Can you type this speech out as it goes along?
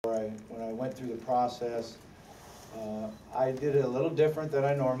when I went through the process, I did it a little different than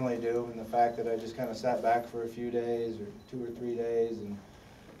I normally do, in the fact that I just kind of sat back for a few days or 2 or 3 days, and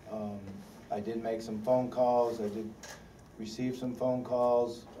I did make some phone calls. I did receive some phone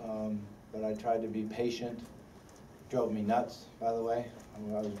calls, but I tried to be patient. Drove me nuts, by the way.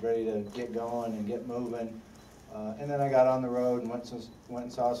 I was ready to get going and get moving. And then I got on the road and went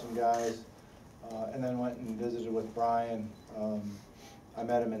and saw some guys, and then went and visited with Brian. I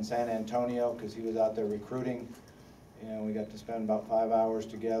met him in San Antonio because he was out there recruiting, and we got to spend about 5 hours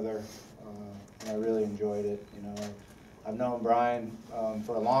together, and I really enjoyed it. You know, I've known Brian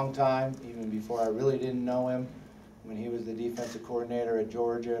for a long time, even before I really didn't know him, when he was the defensive coordinator at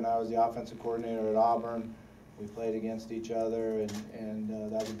Georgia and I was the offensive coordinator at Auburn. We played against each other, and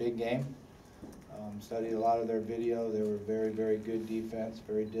that was a big game. Studied a lot of their video. They were very, very good defense,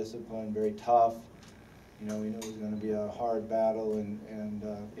 very disciplined, very tough. You know, we knew it was going to be a hard battle, and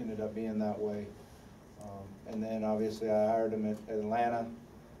ended up being that way. And then obviously I hired him at Atlanta,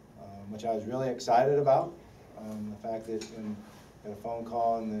 which I was really excited about. The fact that when I got a phone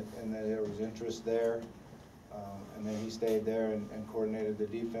call and that there was interest there, and then he stayed there and coordinated the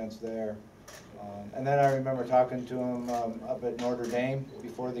defense there. And then I remember talking to him up at Notre Dame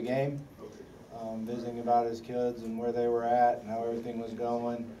before the game, visiting about his kids and where they were at and how everything was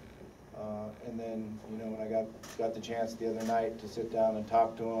going. And then, you know, when I got the chance the other night to sit down and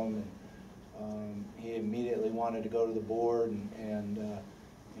talk to him, and he immediately wanted to go to the board and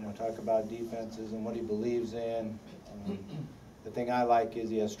you know, talk about defenses and what he believes in. The thing I like is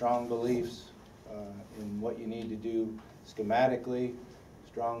he has strong beliefs in what you need to do schematically,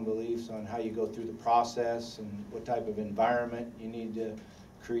 strong beliefs on how you go through the process and what type of environment you need to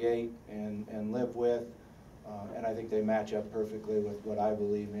create and live with. And I think they match up perfectly with what I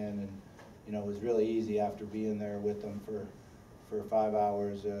believe in. And, you know, it was really easy after being there with them for 5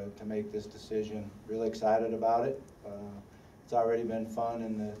 hours to make this decision. Really excited about it. It's already been fun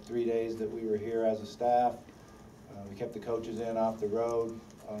in the 3 days that we were here as a staff. We kept the coaches in off the road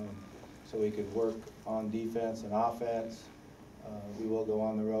so we could work on defense and offense. We will go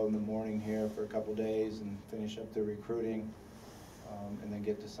on the road in the morning here for a couple days and finish up the recruiting, and then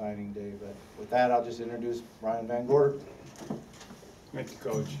get to signing day. But with that, I'll just introduce Brian VanGorder. Thank you,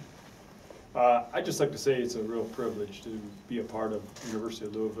 Coach. I'd just like to say it's a real privilege to be a part of University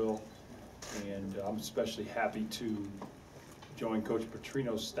of Louisville, and I'm especially happy to join Coach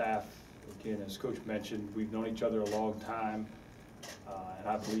Petrino's staff. Again, as Coach mentioned, we've known each other a long time, and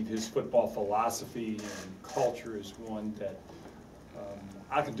I believe his football philosophy and culture is one that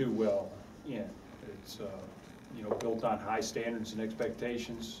I can do well in. It's you know, built on high standards and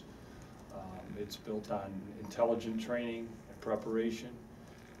expectations. It's built on intelligent training and preparation,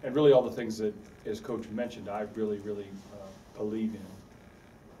 and really all the things that, as Coach mentioned, I really believe in.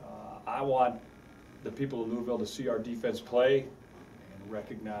 I want the people of Louisville to see our defense play and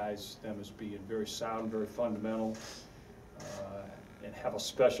recognize them as being very sound, very fundamental, and have a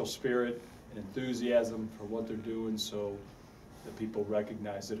special spirit and enthusiasm for what they're doing, so that people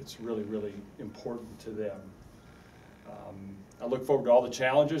recognize that it's really important to them. I look forward to all the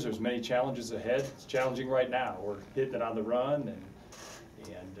challenges. There's many challenges ahead. It's challenging right now. We're hitting it on the run and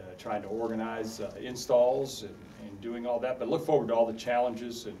trying to organize installs and doing all that. But look forward to all the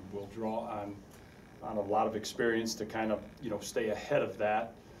challenges, and we'll draw on a lot of experience to kind of, you know, stay ahead of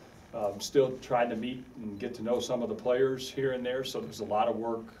that. Still trying to meet and get to know some of the players here and there, so there's a lot of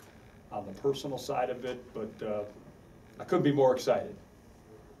work on the personal side of it, but I couldn't be more excited.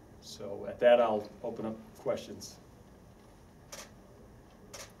 So at that, I'll open up questions.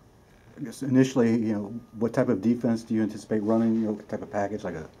 I guess initially, you know, what type of defense do you anticipate running? You know, what type of package,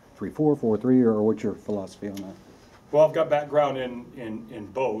 like a 3-4, 4-3, or what's your philosophy on that? Well, I've got background in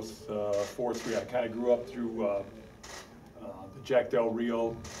both. 4-3, I kind of grew up through the Jack Del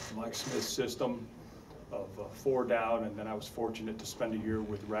Rio, Mike Smith system of 4 down, and then I was fortunate to spend a year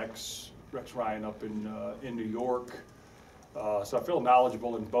with Rex Ryan up in New York. So I feel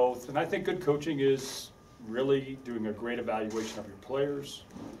knowledgeable in both, and I think good coaching is really doing a great evaluation of your players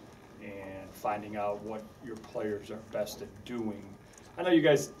and finding out what your players are best at doing. I know you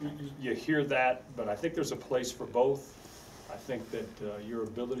guys, you hear that, but I think there's a place for both. I think that your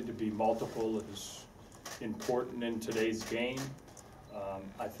ability to be multiple is important in today's game.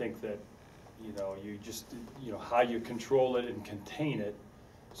 I think that, you know, how you control it and contain it,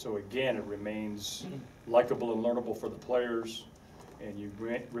 so again, it remains likable and learnable for the players, and you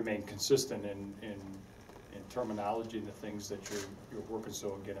remain consistent in terminology and the things that you're working,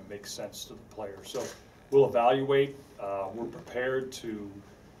 so again, it makes sense to the players. So we'll evaluate. We're prepared to,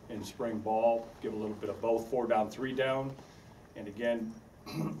 in spring ball, give a little bit of both 4 down, 3 down, and again,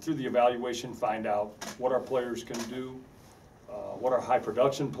 through the evaluation, find out what our players can do, what our high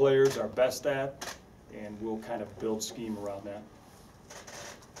production players are best at, and we'll kind of build scheme around that.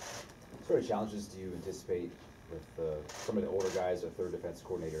 What sort of challenges do you anticipate with some of the older guys, a third defense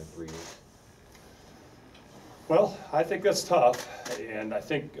coordinator in 3 years? Well, I think that's tough, and I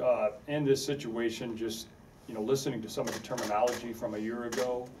think in this situation, just listening to some of the terminology from a year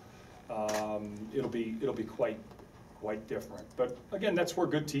ago, it'll be quite different. But again, that's where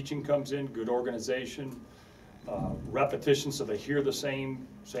good teaching comes in, good organization, repetition, so they hear the same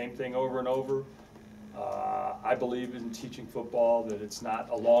thing over and over. I believe in teaching football that it's not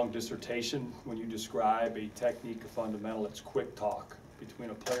a long dissertation when you describe a technique, a fundamental. It's quick talk between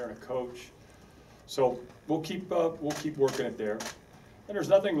a player and a coach. So we'll keep working it there. And there's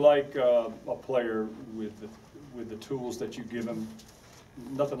nothing like a player with the tools that you give him.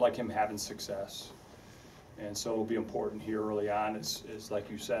 Nothing like him having success. And so it'll be important here early on is like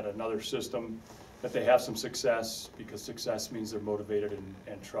you said, another system that they have some success, because success means they're motivated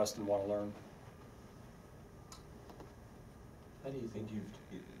and trust and want to learn. How do you think you've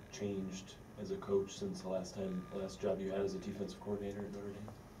changed as a coach since the last job you had as a defensive coordinator at Notre Dame?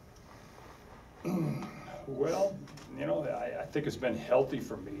 Well, I think it's been healthy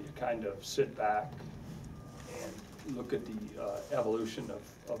for me to kind of sit back and look at the evolution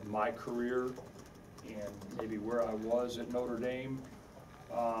of my career and maybe where I was at Notre Dame.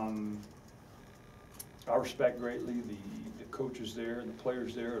 I respect greatly the coaches there and the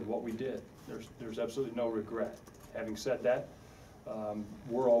players there and what we did. There's absolutely no regret. Having said that,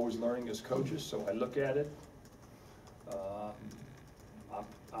 we're always learning as coaches, so I look at it.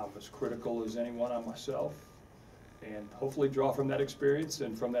 I'm as critical as anyone on myself, and hopefully draw from that experience,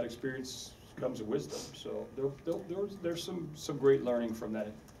 and from that experience comes wisdom. So there's some great learning from the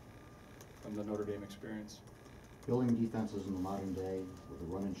Notre Dame experience. Building defenses in the modern day with a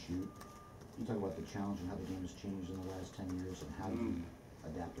run and shoot, you talk about the challenge and how the game has changed in the last 10 years and how you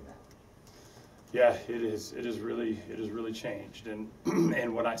adapt to that. Yeah, it is really changed, and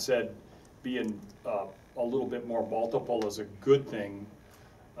and when I said being a little bit more multiple is a good thing,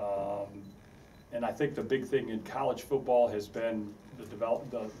 and I think the big thing in college football has been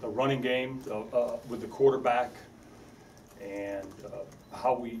the running game with the quarterback, and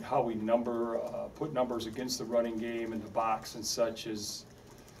how we put numbers against the running game in the box and such. Is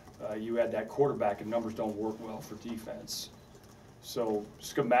you add that quarterback and numbers don't work well for defense. So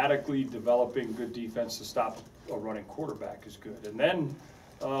schematically developing good defense to stop a running quarterback is good. And then,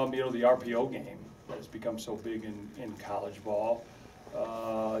 the RPO game that has become so big in college ball.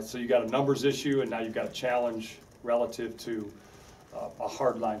 So you got a numbers issue, and now you've got a challenge relative to a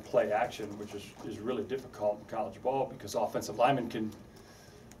hardline play action, which is really difficult in college ball because offensive linemen can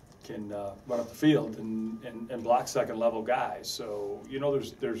run up the field and block second level guys. So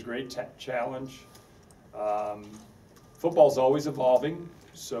there's great challenge. Football's always evolving,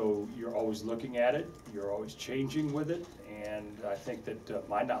 so you're always looking at it, you're always changing with it, and I think that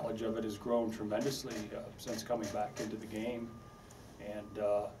my knowledge of it has grown tremendously since coming back into the game. And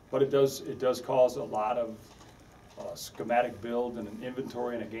but it does cause a lot of schematic build and an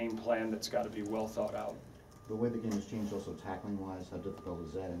inventory and a game plan that's got to be well thought out. The way the game has changed also tackling wise, how difficult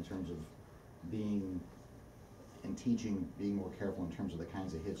is that in terms of being more careful in terms of the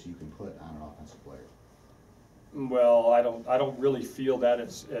kinds of hits you can put on an offensive player? Well, I don't really feel that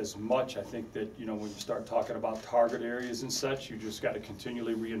as much. I think that when you start talking about target areas and such, you just got to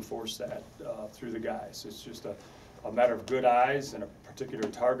continually reinforce that through the guys. It's just a matter of good eyes in a particular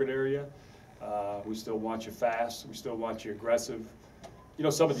target area. We still want you fast. We still want you aggressive.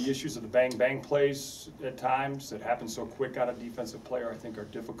 Some of the issues of the bang plays at times that happen so quick on a defensive player, I think, are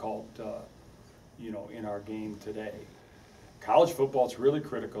difficult. In our game today. College football, it's really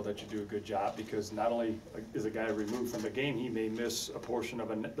critical that you do a good job because not only is a guy removed from the game, he may miss a portion of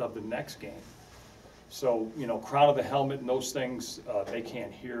the next game. So, crown of the helmet and those things, they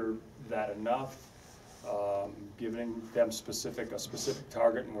can't hear that enough. Giving them a specific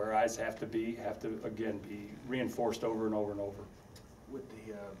target and where eyes have to again be reinforced over and over and over. With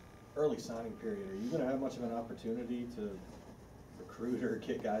the early signing period, are you going to have much of an opportunity to recruit or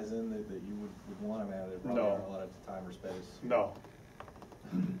get guys in that you would want them at? Probably aren't a lot of time or space. No.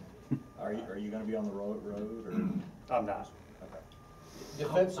 Are you going to be on the road or? I'm not. Okay.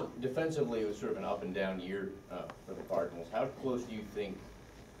 Defensively, it was sort of an up and down year for the Cardinals. How close do you think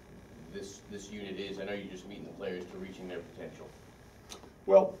this unit is? I know you're just meeting the players to reaching their potential.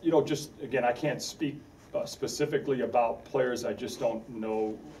 Well, just again, I can't speak specifically about players. I just don't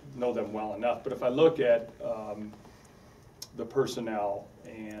know them well enough. But if I look at the personnel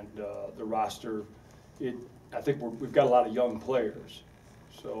and the roster, I think we've got a lot of young players.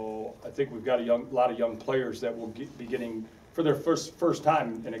 So I think we've got a lot of young players that will be getting, for their first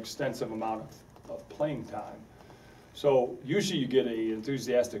time, an extensive amount of playing time. So usually you get an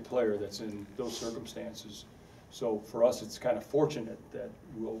enthusiastic player that's in those circumstances. So for us, it's kind of fortunate that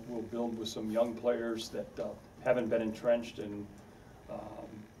we'll build with some young players that haven't been entrenched in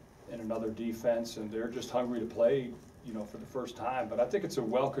another defense, and they're just hungry to play, you know, for the first time. But I think it's a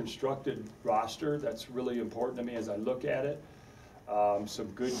well-constructed roster. That's really important to me as I look at it. Some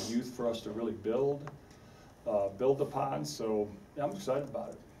good youth for us to really build upon. So yeah, I'm excited about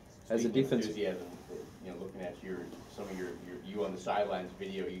it. As a defensive, enthusiasm, you know, looking at some of you on the sidelines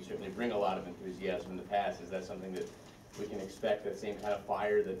video, you certainly bring a lot of enthusiasm in the past. Is that something that we can expect, that same kind of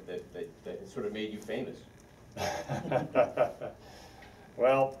fire that sort of made you famous?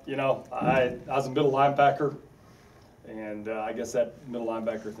 Well, you know, I was a middle linebacker, and I guess that middle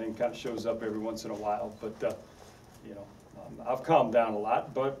linebacker thing kind of shows up every once in a while. But you know, I've calmed down a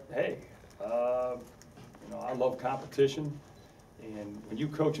lot. But hey, you know, I love competition, and when you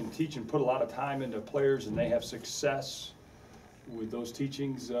coach and teach and put a lot of time into players and they have success with those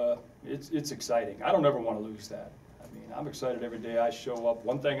teachings, it's exciting. I don't ever want to lose that. I mean, I'm excited every day I show up.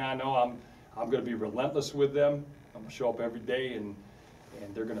 One thing I know, I'm going to be relentless with them. I'm going to show up every day, and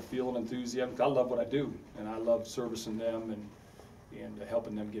they're going to feel an enthusiasm. I love what I do, and I love servicing them and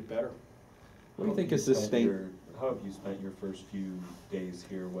helping them get better. What do you think is sustained? How have you spent your first few days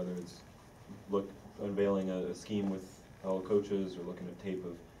here, whether it's unveiling a scheme with fellow coaches or looking at tape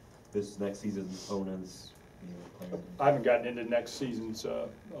of this next season's opponents? You know, playing? I haven't gotten into next season's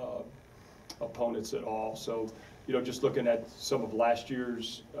opponents at all. So, you know, just looking at some of last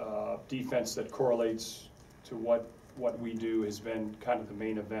year's defense that correlates to what we do has been kind of the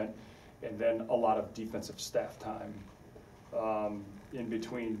main event, and then a lot of defensive staff time in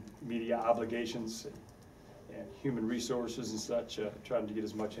between media obligations and human resources and such, trying to get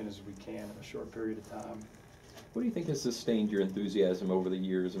as much in as we can in a short period of time. What do you think has sustained your enthusiasm over the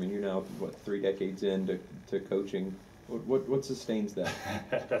years? I mean, you're now, what, 3 decades into coaching. What sustains that?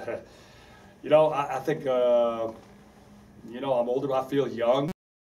 You know, I think, you know, I'm older, I feel young.